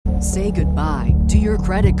Say goodbye to your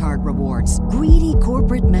credit card rewards. Greedy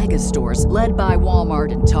corporate mega stores, led by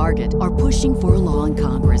Walmart and Target, are pushing for a law in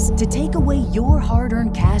Congress to take away your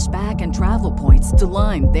hard-earned cash back and travel points to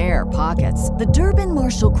line their pockets. The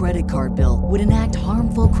Durbin-Marshall credit card bill would enact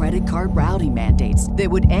harmful credit card routing mandates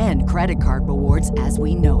that would end credit card rewards as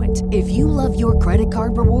we know it. If you love your credit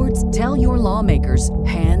card rewards, tell your lawmakers,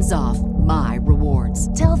 hands off my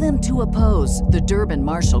rewards. Tell them to oppose the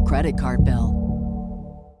Durbin-Marshall credit card bill.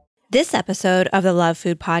 This episode of the Love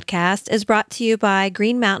Food Podcast is brought to you by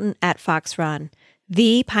Green Mountain at Fox Run,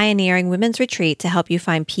 the pioneering women's retreat to help you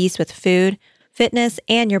find peace with food, fitness,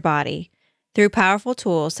 and your body. Through powerful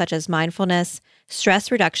tools such as mindfulness,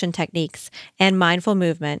 stress reduction techniques, and mindful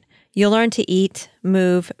movement, you'll learn to eat,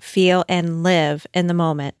 move, feel, and live in the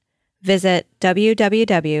moment. Visit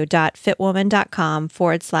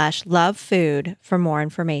www.fitwoman.com/lovefood for more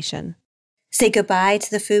information. Say goodbye to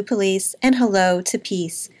the food police and hello to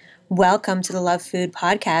peace. Welcome to the Love Food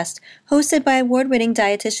Podcast, hosted by award-winning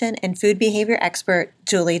dietitian and food behavior expert,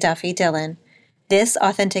 Julie Duffy Dillon. This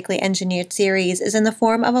authentically engineered series is in the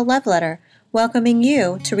form of a love letter, welcoming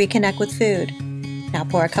you to reconnect with food. Now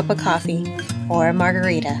pour a cup of coffee or a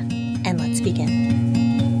margarita, and let's begin.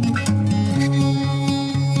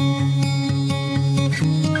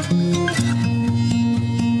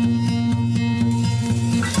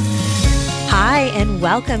 Hi, and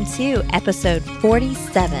welcome to episode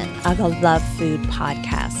 47 of the Love Food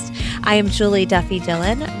Podcast. I am Julie Duffy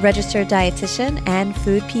Dillon, registered dietitian and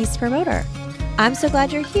food peace promoter. I'm so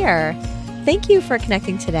glad you're here. Thank you for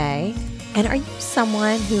connecting today. And are you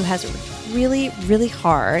someone who has really, really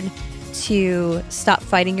hard to stop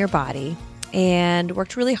fighting your body and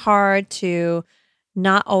worked really hard to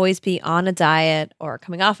not always be on a diet or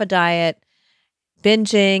coming off a diet,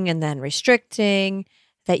 binging and then restricting,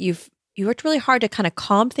 that you worked really hard to kind of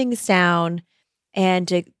calm things down and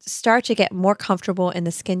to start to get more comfortable in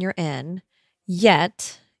the skin you're in,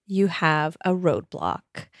 yet you have a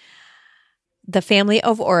roadblock. The family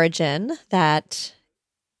of origin that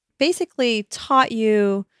basically taught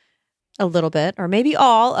you a little bit, or maybe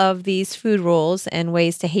all of these food rules and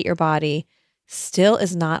ways to hate your body still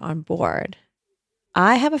is not on board.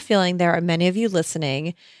 I have a feeling there are many of you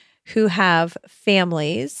listening who have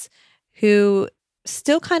families who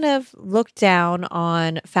still kind of look down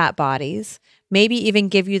on fat bodies, maybe even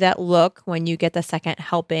give you that look when you get the second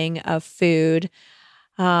helping of food,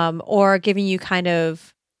 or giving you kind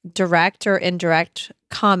of direct or indirect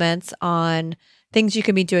comments on things you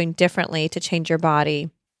can be doing differently to change your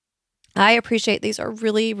body. I appreciate these are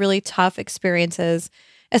really, really tough experiences,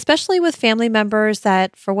 especially with family members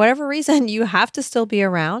that for whatever reason you have to still be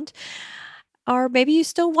around. Or maybe you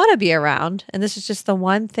still want to be around, and this is just the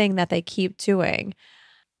one thing that they keep doing.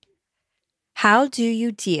 How do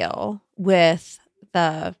you deal with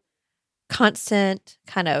the constant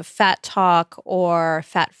kind of fat talk or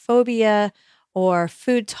fat phobia or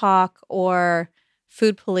food talk or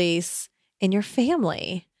food police in your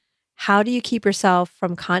family? How do you keep yourself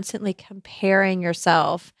from constantly comparing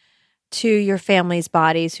yourself to your family's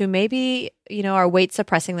bodies who maybe, are weight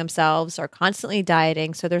suppressing themselves or constantly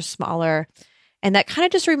dieting so they're smaller? And that kind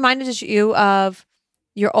of just reminded you of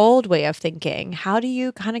your old way of thinking. How do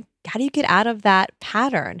you get out of that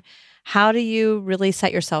pattern? How do you really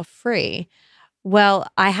set yourself free? Well,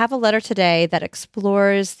 I have a letter today that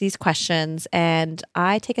explores these questions, and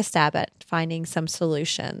I take a stab at finding some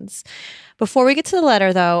solutions. Before we get to the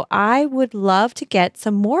letter, though, I would love to get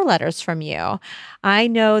some more letters from you. I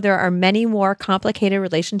know there are many more complicated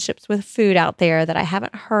relationships with food out there that I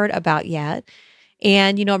haven't heard about yet.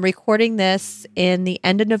 And, I'm recording this in the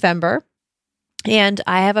end of November, and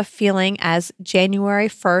I have a feeling as January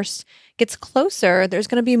 1st gets closer, there's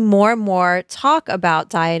going to be more and more talk about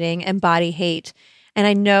dieting and body hate. And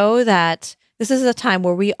I know that this is a time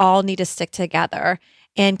where we all need to stick together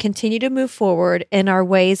and continue to move forward in our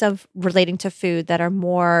ways of relating to food that are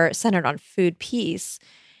more centered on food peace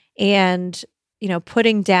and,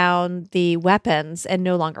 putting down the weapons and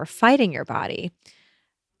no longer fighting your body.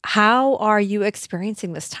 How are you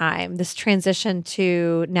experiencing this time, this transition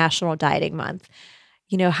to National Dieting Month?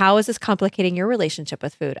 How is this complicating your relationship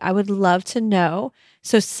with food? I would love to know.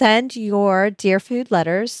 So send your Dear Food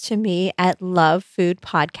letters to me at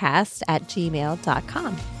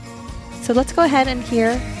lovefoodpodcast@gmail.com. So let's go ahead and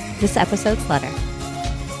hear this episode's letter.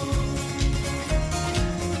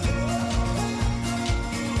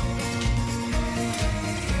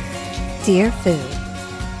 Dear Food,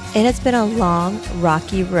 it has been a long,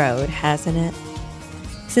 rocky road, hasn't it?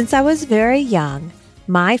 Since I was very young,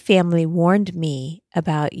 my family warned me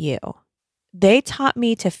about you. They taught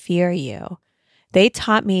me to fear you. They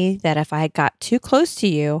taught me that if I got too close to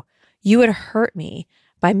you, You would hurt me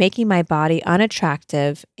by making my body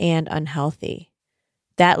unattractive and unhealthy.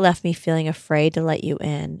 That left me feeling afraid to let you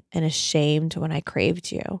in and ashamed when I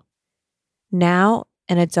craved you. Now,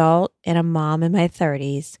 an adult and a mom in my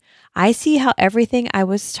 30s, I see how everything I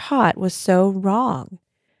was taught was so wrong.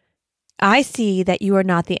 I see that you are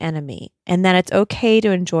not the enemy and that it's okay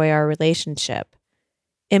to enjoy our relationship.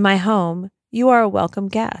 In my home, you are a welcome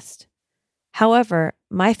guest. However,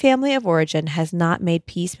 my family of origin has not made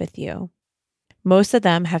peace with you. Most of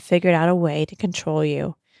them have figured out a way to control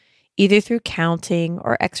you, either through counting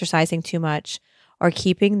or exercising too much or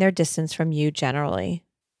keeping their distance from you generally.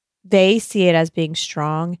 They see it as being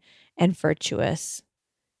strong and virtuous.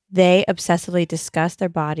 They obsessively discuss their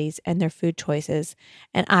bodies and their food choices,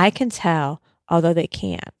 and I can tell, although they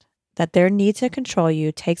can't, that their need to control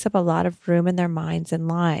you takes up a lot of room in their minds and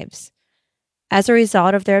lives. As a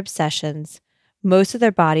result of their obsessions, most of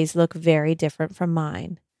their bodies look very different from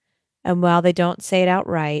mine. And while they don't say it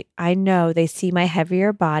outright, I know they see my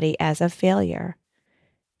heavier body as a failure.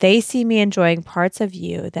 They see me enjoying parts of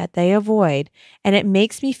you that they avoid, and it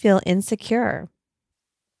makes me feel insecure.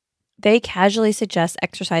 They casually suggest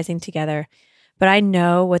exercising together, but I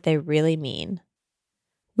know what they really mean.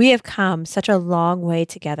 We have come such a long way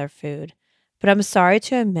together, Food, but I'm sorry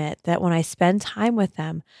to admit that when I spend time with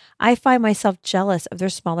them, I find myself jealous of their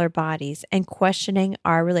smaller bodies and questioning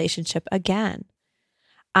our relationship again.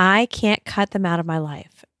 I can't cut them out of my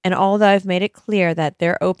life, and although I've made it clear that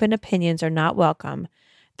their open opinions are not welcome,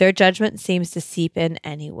 their judgment seems to seep in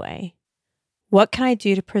anyway. What can I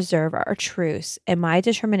do to preserve our truce and my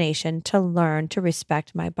determination to learn to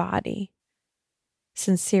respect my body?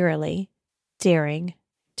 Sincerely, Daring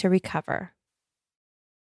to Recover.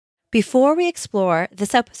 Before we explore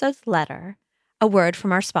this episode's letter, a word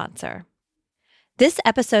from our sponsor. This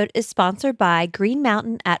episode is sponsored by Green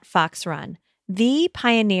Mountain at Fox Run, the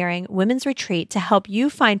pioneering women's retreat to help you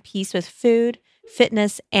find peace with food,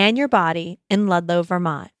 fitness, and your body in Ludlow,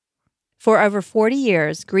 Vermont. For over 40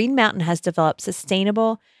 years, Green Mountain has developed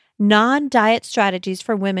sustainable, non-diet strategies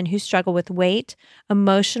for women who struggle with weight,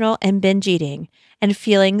 emotional and binge eating, and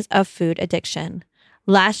feelings of food addiction.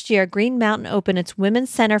 Last year, Green Mountain opened its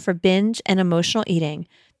Women's Center for Binge and Emotional Eating,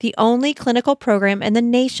 the only clinical program in the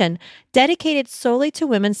nation dedicated solely to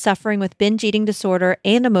women suffering with binge eating disorder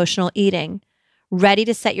and emotional eating. Ready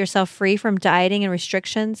to set yourself free from dieting and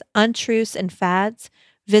restrictions, untruths, and fads?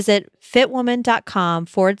 Visit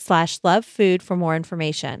fitwoman.com/lovefood for more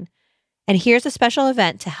information. And here's a special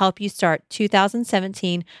event to help you start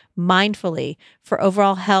 2017 mindfully for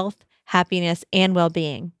overall health, happiness, and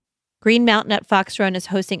well-being. Green Mountain at Fox Run is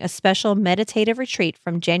hosting a special meditative retreat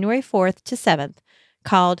from January 4th to 7th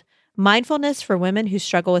called Mindfulness for Women Who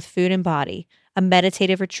Struggle with Food and Body, a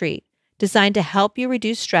meditative retreat designed to help you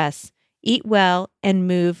reduce stress, eat well, and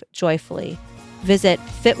move joyfully. Visit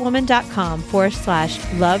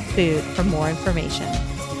fitwoman.com/lovefood for more information.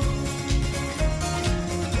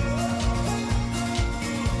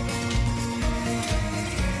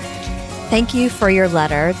 Thank you for your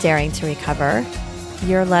letter, Daring to Recover.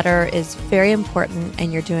 Your letter is very important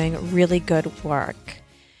and you're doing really good work.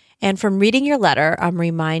 And from reading your letter, I'm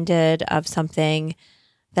reminded of something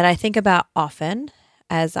that I think about often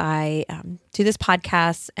as I do this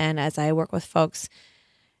podcast and as I work with folks.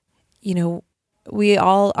 You know, we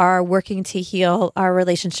all are working to heal our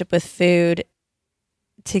relationship with food,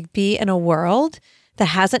 to be in a world that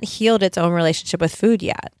hasn't healed its own relationship with food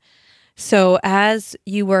yet. So as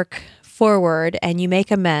you work forward and you make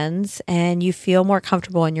amends and you feel more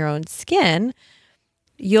comfortable in your own skin,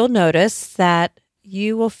 you'll notice that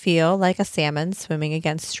you will feel like a salmon swimming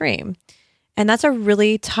against stream. And that's a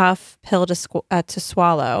really tough pill to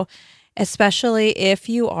swallow, especially if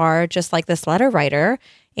you are just like this letter writer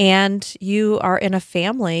and you are in a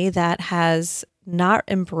family that has not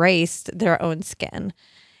embraced their own skin.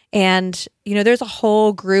 And, you know, there's a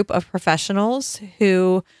whole group of professionals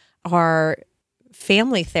who are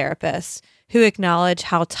family therapists who acknowledge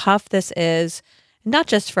how tough this is, not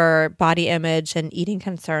just for body image and eating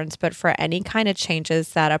concerns, but for any kind of changes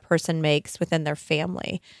that a person makes within their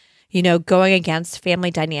family. You know, going against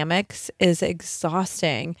family dynamics is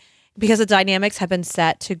exhausting because the dynamics have been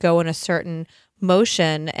set to go in a certain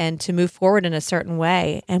motion and to move forward in a certain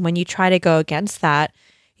way. And when you try to go against that,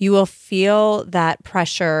 you will feel that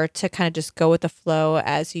pressure to kind of just go with the flow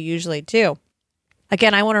as you usually do.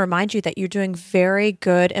 Again, I want to remind you that you're doing very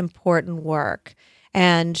good, important work,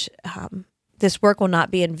 and this work will not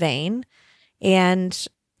be in vain. And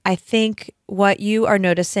I think what you are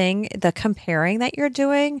noticing, the comparing that you're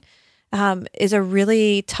doing, is a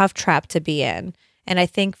really tough trap to be in. And I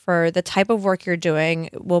think for the type of work you're doing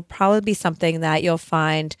will probably be something that you'll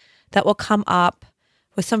find that will come up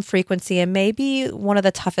with some frequency and maybe one of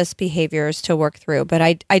the toughest behaviors to work through, but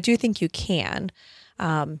I do think you can.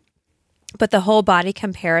 But the whole body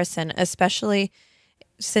comparison, especially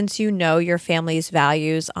since you know your family's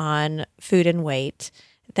values on food and weight,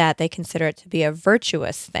 that they consider it to be a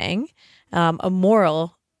virtuous thing, a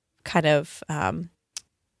moral kind of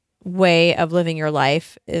way of living your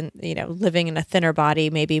life, and living in a thinner body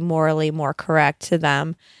may be morally more correct to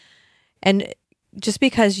them. And just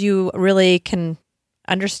because you really can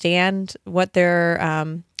understand what they're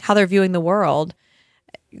how they're viewing the world,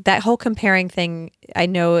 that whole comparing thing I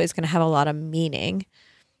know is going to have a lot of meaning.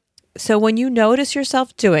 So when you notice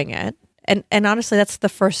yourself doing it, and honestly, that's the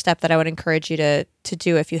first step that I would encourage you to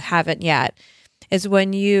do if you haven't yet, is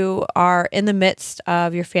when you are in the midst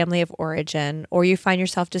of your family of origin, or you find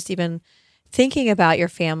yourself just even thinking about your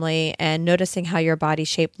family and noticing how your body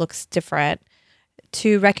shape looks different,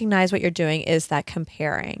 to recognize what you're doing is that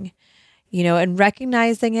comparing, and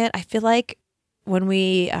recognizing it. I feel like when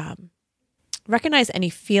we recognize any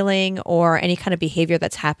feeling or any kind of behavior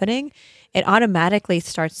that's happening, it automatically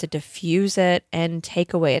starts to diffuse it and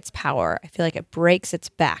take away its power. I feel like it breaks its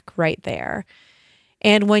back right there.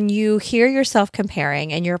 And when you hear yourself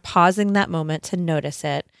comparing and you're pausing that moment to notice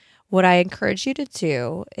it, what I encourage you to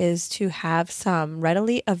do is to have some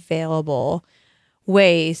readily available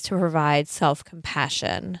ways to provide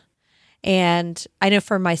self-compassion. And I know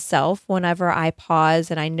for myself, whenever I pause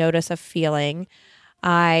and I notice a feeling,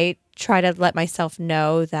 I try to let myself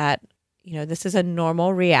know that, this is a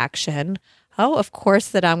normal reaction. Oh, of course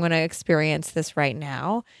that I'm going to experience this right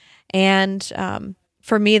now. And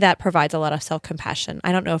for me, that provides a lot of self-compassion.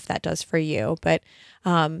 I don't know if that does for you, but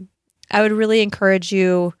I would really encourage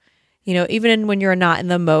you, even when you're not in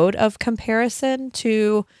the mode of comparison,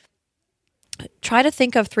 to try to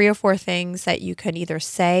think of 3 or 4 things that you can either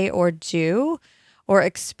say or do or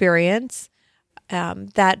experience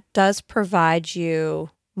that does provide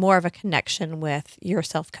you more of a connection with your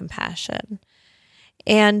self-compassion.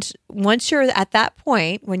 And once you're at that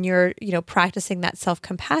point, when you're, practicing that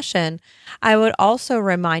self-compassion, I would also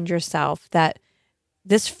remind yourself that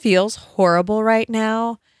this feels horrible right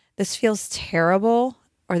now. This feels terrible,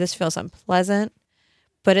 or this feels unpleasant,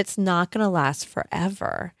 but it's not going to last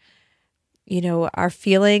forever. Our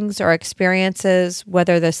feelings or experiences,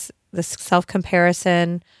 whether this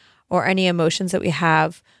self-comparison or any emotions that we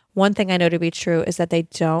have, one thing I know to be true is that they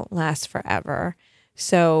don't last forever.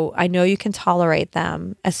 So I know you can tolerate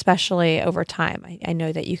them, especially over time. I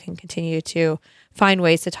know that you can continue to find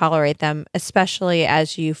ways to tolerate them, especially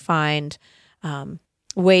as you find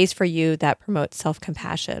ways for you that promote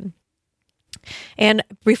self-compassion. And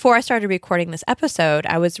before I started recording this episode,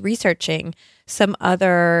 I was researching some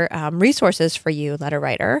other resources for you, letter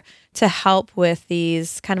writer, to help with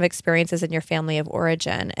these kind of experiences in your family of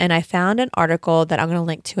origin. And I found an article that I'm going to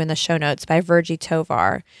link to in the show notes by Virgie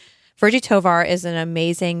Tovar. Virgie Tovar is an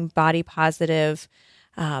amazing body positive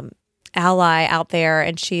ally out there,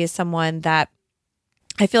 and she is someone that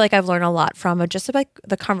I feel like I've learned a lot from, just about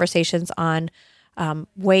the conversations on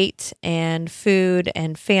weight and food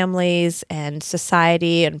and families and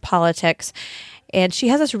society and politics. And she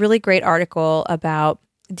has this really great article about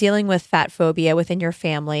dealing with fat phobia within your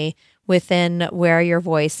family, within Wear Your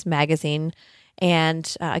Voice magazine.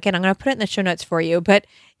 And again, I'm going to put it in the show notes for you. But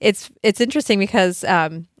it's interesting because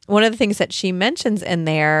one of the things that she mentions in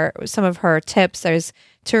there, some of her tips, is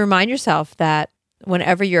to remind yourself that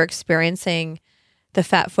whenever you're experiencing the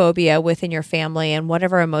fat phobia within your family and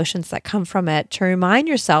whatever emotions that come from it, to remind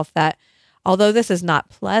yourself that although this is not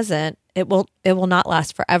pleasant, it will not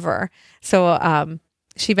last forever. So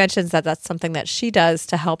she mentions that that's something that she does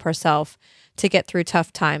to help herself to get through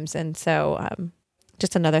tough times. And so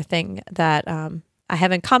just another thing that I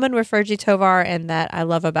have in common with Virgie Tovar and that I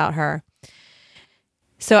love about her.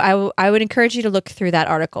 So I would encourage you to look through that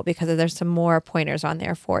article because there's some more pointers on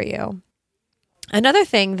there for you. Another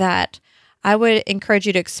thing that I would encourage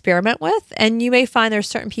you to experiment with, and you may find there's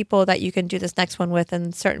certain people that you can do this next one with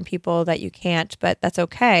and certain people that you can't, but that's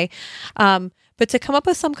okay. But to come up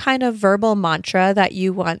with some kind of verbal mantra that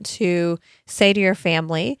you want to say to your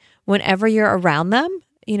family whenever you're around them,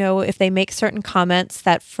 if they make certain comments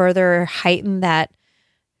that further heighten that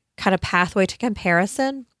kind of pathway to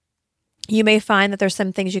comparison, you may find that there's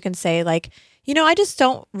some things you can say like, I just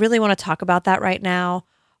don't really want to talk about that right now,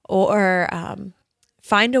 or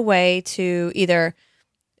find a way to either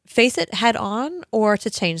face it head on or to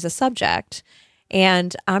change the subject.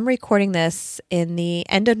 And I'm recording this in the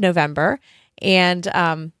end of November. And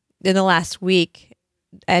in the last week,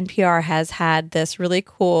 NPR has had this really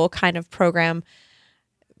cool kind of program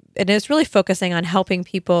it is really focusing on helping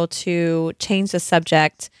people to change the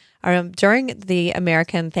subject during the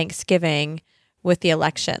American Thanksgiving with the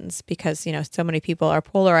elections, because, so many people are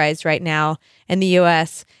polarized right now in the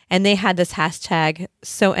US, and they had this hashtag,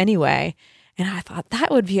 So Anyway. And I thought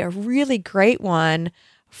that would be a really great one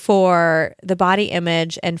for the body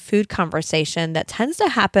image and food conversation that tends to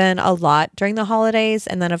happen a lot during the holidays.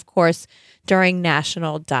 And then, of course, during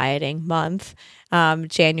National Dieting Month.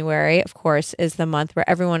 January, of course, is the month where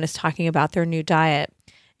everyone is talking about their new diet.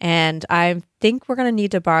 And I think we're going to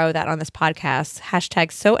need to borrow that on this podcast.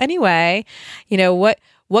 Hashtag So Anyway.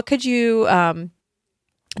 What could you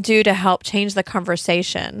do to help change the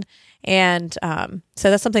conversation? And so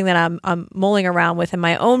that's something that I'm mulling around with in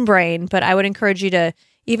my own brain, but I would encourage you to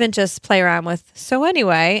even just play around with So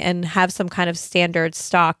Anyway and have some kind of standard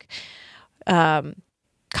stock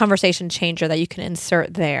conversation changer that you can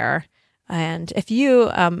insert there. And if you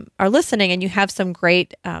are listening and you have some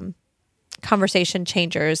great conversation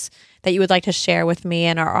changers that you would like to share with me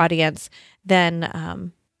and our audience,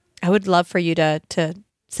 then I would love for you to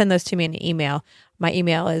send those to me in an email. My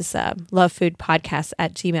email is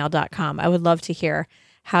lovefoodpodcast@gmail.com. I would love to hear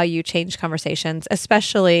how you change conversations,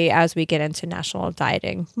 especially as we get into National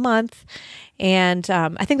Dieting Month. And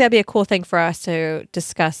I think that'd be a cool thing for us to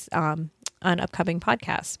discuss on upcoming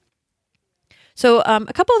podcasts. So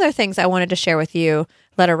a couple other things I wanted to share with you,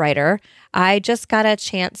 letter writer. I just got a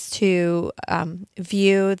chance to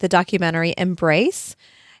view the documentary Embrace.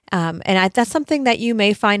 And that's something that you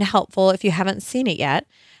may find helpful if you haven't seen it yet.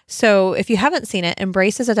 So if you haven't seen it,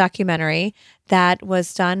 Embrace is a documentary that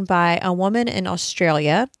was done by a woman in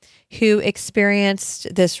Australia who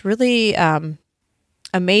experienced this really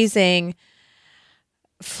amazing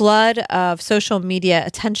flood of social media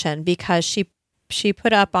attention because she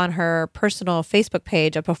put up on her personal Facebook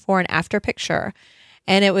page a before and after picture.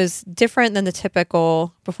 And it was different than the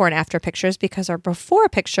typical before and after pictures because her before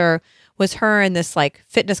picture was her in this like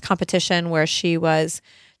fitness competition where she was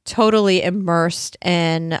totally immersed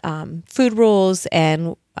in food rules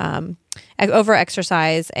and over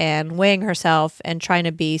exercise and weighing herself and trying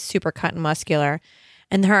to be super cut and muscular.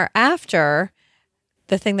 And her after,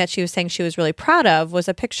 the thing that she was saying she was really proud of was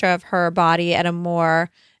a picture of her body at a more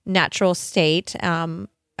natural state,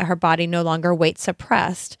 her body no longer weight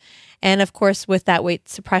suppressed. And of course, with that weight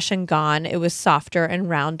suppression gone, it was softer and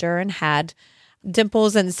rounder and had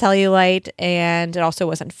dimples and cellulite, and it also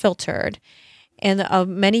wasn't filtered. And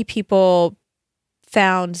many people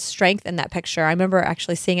found strength in that picture. I remember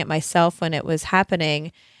actually seeing it myself when it was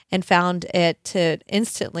happening and found it to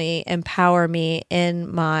instantly empower me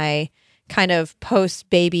in my kind of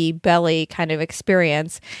post-baby belly kind of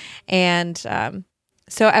experience. And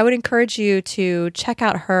so I would encourage you to check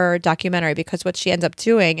out her documentary because what she ends up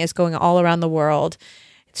doing is going all around the world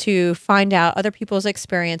to find out other people's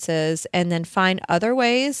experiences and then find other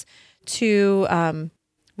ways to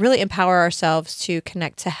really empower ourselves to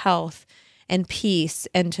connect to health and peace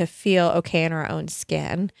and to feel okay in our own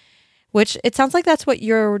skin, which it sounds like that's what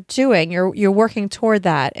you're doing. You're working toward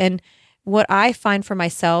that. And what I find for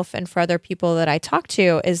myself and for other people that I talk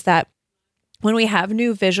to is that when we have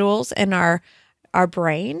new visuals in our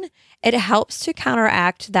brain, it helps to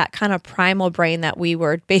counteract that kind of primal brain that we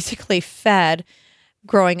were basically fed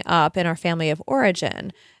growing up in our family of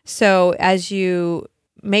origin. So as you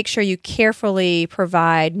make sure you carefully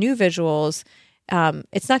provide new visuals,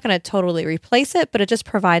 it's not going to totally replace it, but it just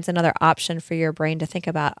provides another option for your brain to think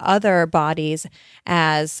about other bodies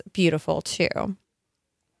as beautiful too.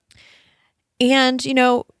 And,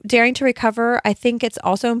 daring to recover, I think it's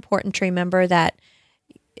also important to remember that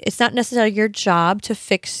it's not necessarily your job to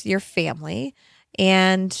fix your family.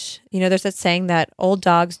 And, there's that saying that old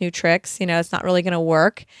dogs, new tricks, it's not really going to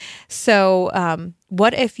work. So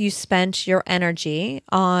what if you spent your energy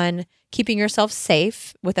on keeping yourself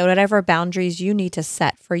safe with whatever boundaries you need to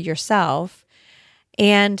set for yourself?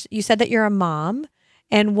 And you said that you're a mom.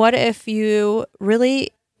 And what if you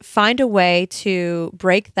really find a way to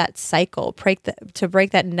break that cycle, to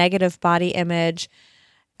break that negative body image,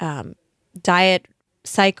 diet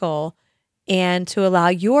cycle, and to allow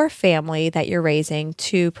your family that you're raising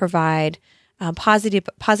to provide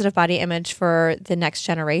positive body image for the next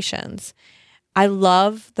generations. I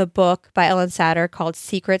love the book by Ellen Satter called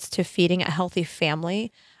Secrets to Feeding a Healthy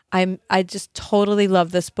Family. I just totally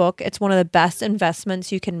love this book. It's one of the best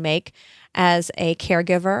investments you can make as a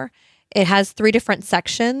caregiver. It has 3 different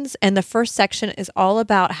sections, and the first section is all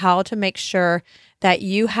about how to make sure that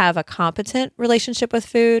you have a competent relationship with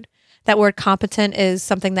food. That word competent is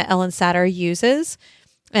something that Ellen Satter uses.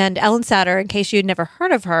 And Ellen Satter, in case you'd never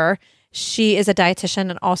heard of her, she is a dietitian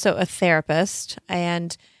and also a therapist.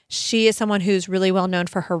 And She is someone who's really well known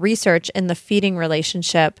for her research in the feeding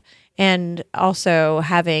relationship and also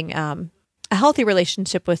having a healthy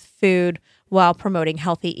relationship with food while promoting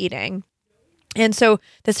healthy eating. And so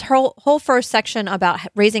this whole first section about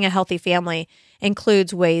raising a healthy family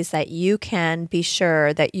includes ways that you can be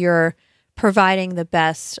sure that you're providing the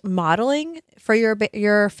best modeling for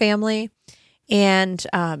your family, and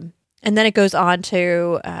then it goes on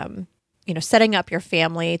to setting up your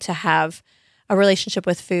family to have a relationship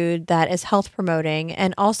with food that is health promoting,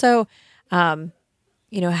 and also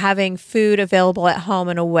having food available at home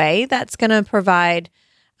in a way that's going to provide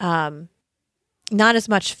not as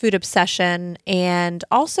much food obsession, and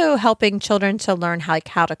also helping children to learn how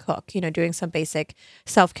to cook, doing some basic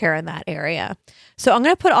self-care in that area. So I'm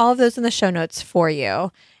going to put all of those in the show notes for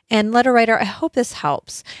you. And letter writer, I hope this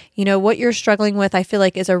helps. What you're struggling with, I feel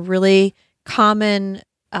like, is a really common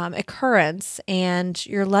occurrence, and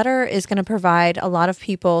your letter is going to provide a lot of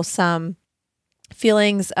people some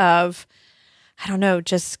feelings of,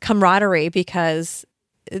 just camaraderie, because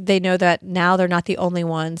they know that now they're not the only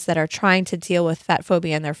ones that are trying to deal with fat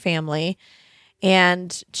phobia in their family,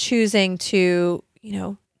 and choosing to,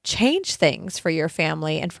 change things for your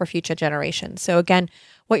family and for future generations. So again,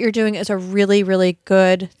 what you're doing is a really, really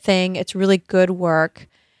good thing. It's really good work.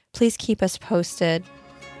 Please keep us posted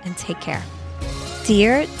and take care.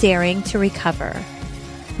 Dear Daring to Recover,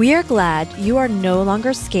 we are glad you are no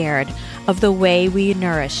longer scared of the way we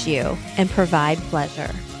nourish you and provide pleasure.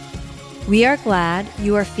 We are glad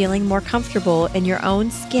you are feeling more comfortable in your own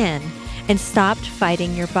skin and stopped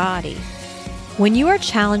fighting your body. When you are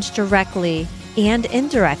challenged directly and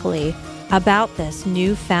indirectly about this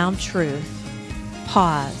newfound truth,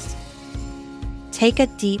 pause. Take a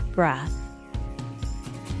deep breath.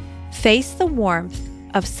 Face the warmth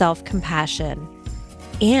of self-compassion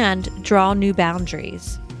and draw new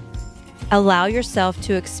boundaries. Allow yourself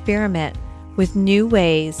to experiment with new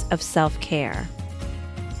ways of self-care.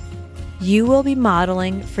 You will be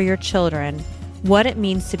modeling for your children what it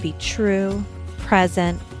means to be true,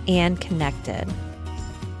 present, and connected.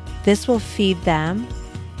 This will feed them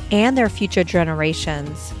and their future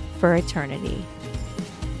generations for eternity.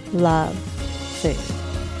 Love, food.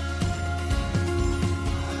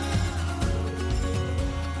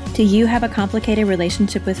 Do you have a complicated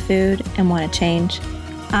relationship with food and want to change?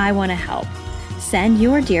 I want to help. Send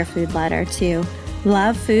your Dear Food letter to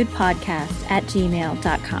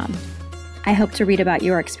lovefoodpodcast@gmail.com. I hope to read about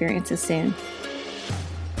your experiences soon.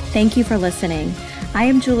 Thank you for listening. I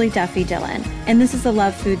am Julie Duffy Dillon, and this is the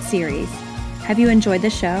Love Food series. Have you enjoyed the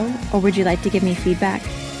show, or would you like to give me feedback?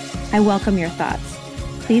 I welcome your thoughts.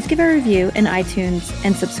 Please give a review in iTunes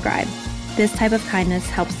and subscribe. This type of kindness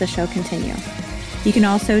helps the show continue. You can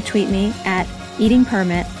also tweet me at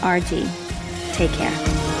eatingpermitrd. Take care.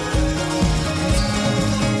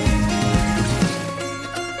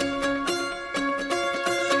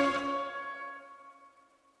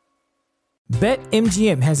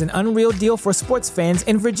 BetMGM has an unreal deal for sports fans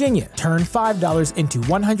in Virginia. Turn $5 into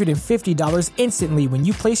 $150 instantly when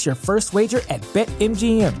you place your first wager at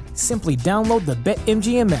BetMGM. Simply download the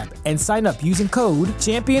BetMGM app and sign up using code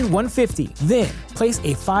Champion150. Then, place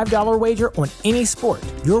a $5 wager on any sport.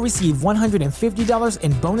 You'll receive $150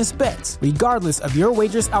 in bonus bets, regardless of your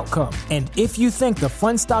wager's outcome. And if you think the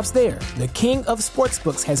fun stops there, the King of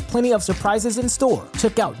Sportsbooks has plenty of surprises in store.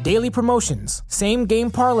 Check out daily promotions,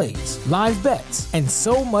 same-game parlays, live bets, and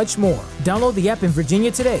so much more. Download the app in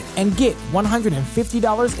Virginia today and get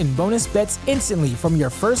 $150 in bonus bets instantly from your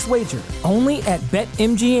first wager. Only at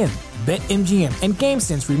BetMGM. BetMGM and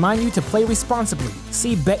GameSense remind you to play responsibly.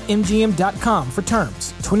 See BetMGM.com for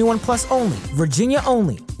terms. 21 plus only. Virginia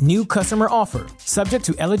only. New customer offer. Subject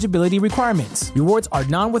to eligibility requirements. Rewards are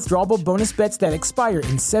non-withdrawable bonus bets that expire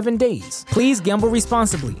in 7 days. Please gamble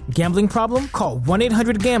responsibly. Gambling problem? Call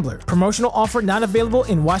 1-800-GAMBLER. Promotional offer not available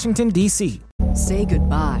in Washington, D.C. Say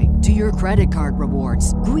goodbye to your credit card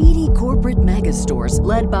rewards. Greedy corporate mega stores,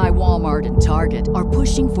 led by Walmart and Target, are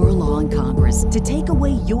pushing for a law in Congress to take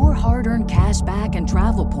away your hard-earned cash back and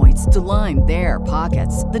travel points to line their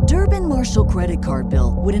pockets. The Durbin-Marshall credit card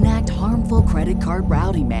bill would enact harmful credit card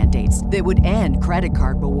routing mandates that would end credit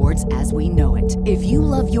card rewards as we know it. If you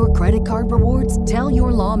love your credit card rewards, tell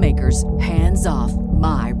your lawmakers, hands off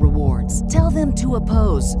my rewards. Tell them to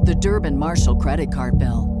oppose the Durbin-Marshall credit card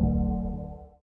bill.